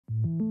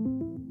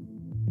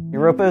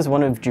Europa is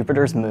one of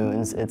Jupiter's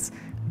moons. It's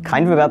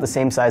kind of about the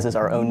same size as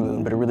our own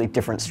moon, but a really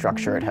different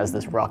structure. It has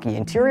this rocky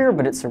interior,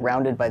 but it's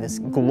surrounded by this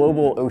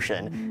global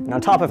ocean. And on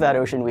top of that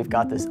ocean, we've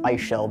got this ice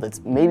shell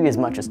that's maybe as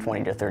much as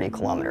 20 to 30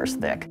 kilometers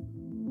thick.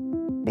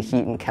 The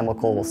heat and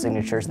chemical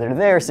signatures that are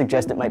there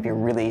suggest it might be a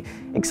really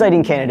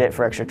exciting candidate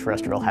for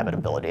extraterrestrial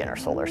habitability in our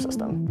solar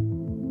system.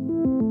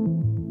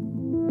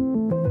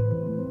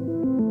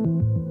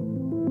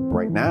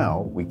 Right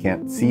now, we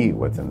can't see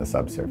what's in the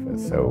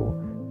subsurface. So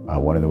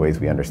one of the ways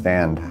we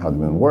understand how the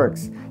moon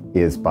works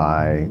is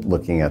by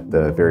looking at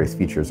the various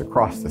features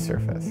across the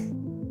surface.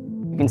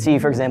 You can see,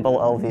 for example,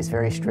 all of these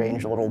very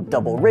strange little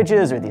double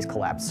ridges or these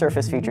collapsed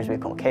surface features we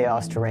call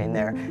chaos terrain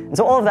there. And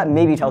so all of that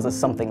maybe tells us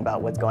something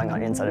about what's going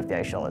on inside of the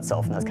ice shell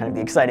itself. And that's kind of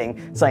the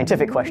exciting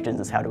scientific questions,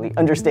 is how do we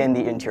understand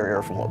the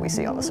interior from what we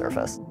see on the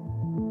surface?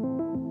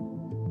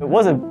 It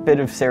was a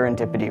bit of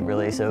serendipity,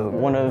 really. So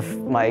one of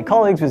my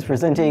colleagues was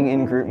presenting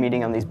in group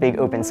meeting on these big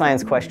open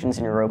science questions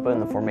in Europa,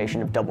 and the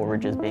formation of double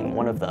ridges being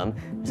one of them.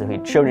 So he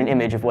showed an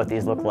image of what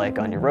these look like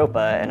on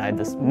Europa, and I had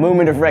this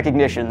moment of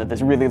recognition that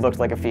this really looked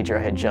like a feature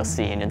I had just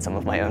seen in some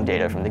of my own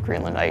data from the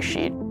Greenland ice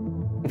sheet.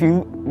 If you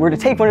were to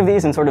take one of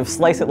these and sort of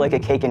slice it like a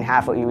cake in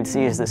half, what you would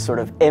see is this sort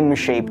of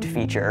M-shaped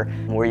feature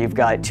where you've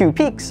got two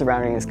peaks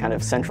surrounding this kind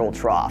of central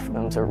trough.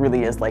 So it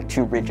really is like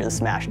two ridges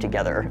smashed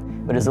together,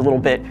 but is a little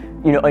bit,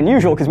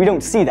 unusual because we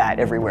don't see that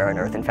everywhere on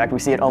Earth. In fact, we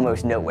see it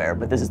almost nowhere,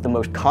 but this is the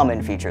most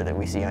common feature that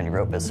we see on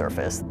Europa's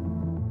surface.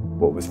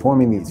 What was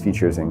forming these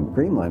features in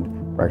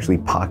Greenland were actually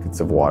pockets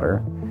of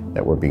water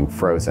that were being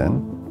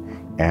frozen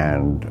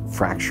and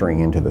fracturing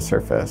into the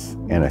surface,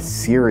 and a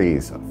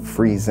series of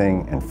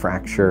freezing and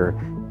fracture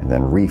and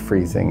then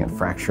refreezing and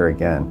fracture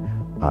again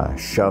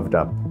shoved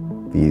up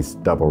these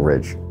double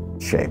ridge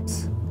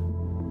shapes.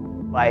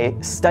 By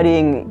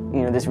studying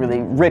this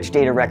really rich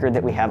data record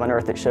that we have on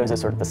Earth that shows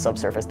us sort of the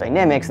subsurface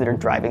dynamics that are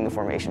driving the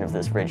formation of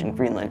this ridge in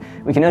Greenland,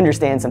 we can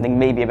understand something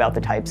maybe about the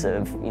types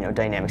of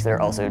dynamics that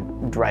are also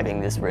driving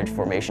this ridge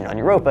formation on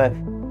Europa.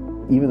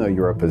 Even though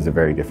Europa is a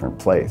very different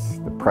place,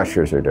 the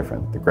pressures are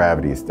different, the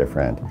gravity is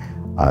different,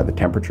 the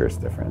temperature is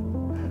different.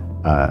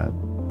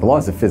 The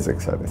laws of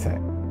physics, so to say.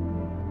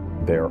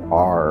 There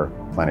are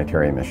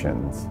planetary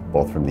missions,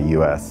 both from the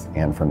US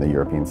and from the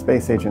European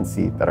Space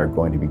Agency, that are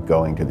going to be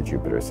going to the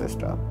Jupiter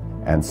system.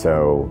 And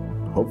so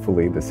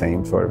hopefully the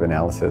same sort of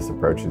analysis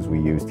approaches we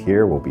used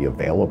here will be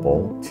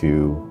available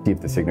to see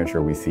if the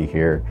signature we see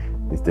here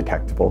is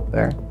detectable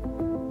there.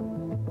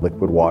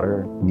 Liquid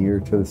water near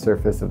to the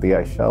surface of the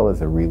ice shell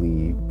is a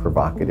really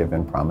provocative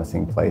and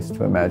promising place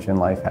to imagine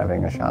life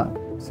having a shot.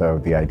 So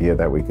the idea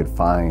that we could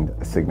find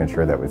a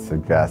signature that would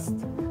suggest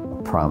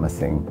a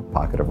promising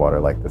pocket of water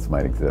like this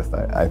might exist,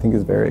 I think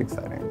is very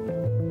exciting.